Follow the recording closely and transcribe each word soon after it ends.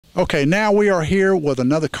Okay, now we are here with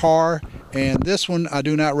another car, and this one I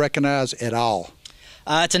do not recognize at all.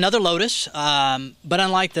 It's another Lotus, but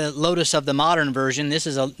unlike the Lotus of the modern version, this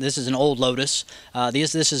is an old Lotus.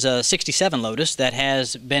 This is a '67 Lotus that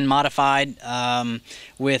has been modified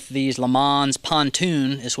with these Le Mans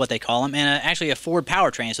pontoon, is what they call them, and actually a Ford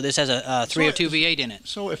powertrain. So this has a 302 V8 in it.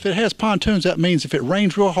 So if it has pontoons, that means if it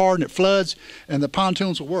rains real hard and it floods, and the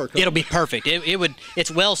pontoons will work. It'll be perfect.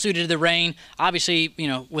 It's well suited to the rain. Obviously, you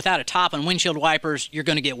know, without a top and windshield wipers, you're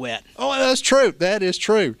going to get wet. Oh, that's true. That is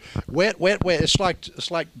true. Wet, wet, wet. It's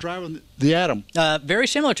like driving the Atom. Very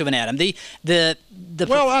similar to an Atom.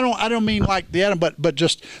 Well, I don't mean like the Atom, but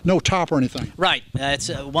just no top or anything. Right.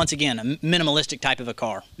 It's once again a minimalistic type of a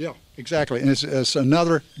car. Yeah, exactly. And it's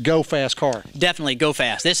another go fast car. Definitely go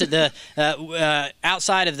fast. This is the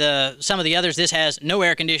outside of some of the others. This has no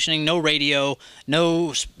air conditioning, no radio,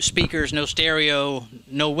 no speakers, no stereo,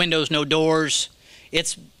 no windows, no doors.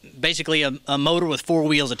 It's basically a motor with 4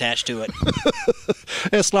 wheels attached to it.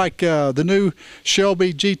 It's like the new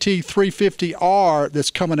Shelby GT350R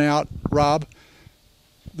that's coming out, Rob.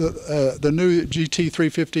 The new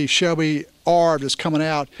GT350 Shelby R that's coming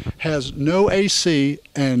out has no AC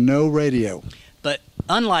and no radio. But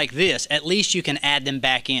unlike this, at least you can add them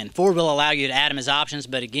back in. Ford will allow you to add them as options,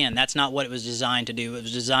 but again, that's not what it was designed to do. It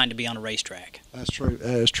was designed to be on a racetrack. That's true.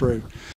 That is true.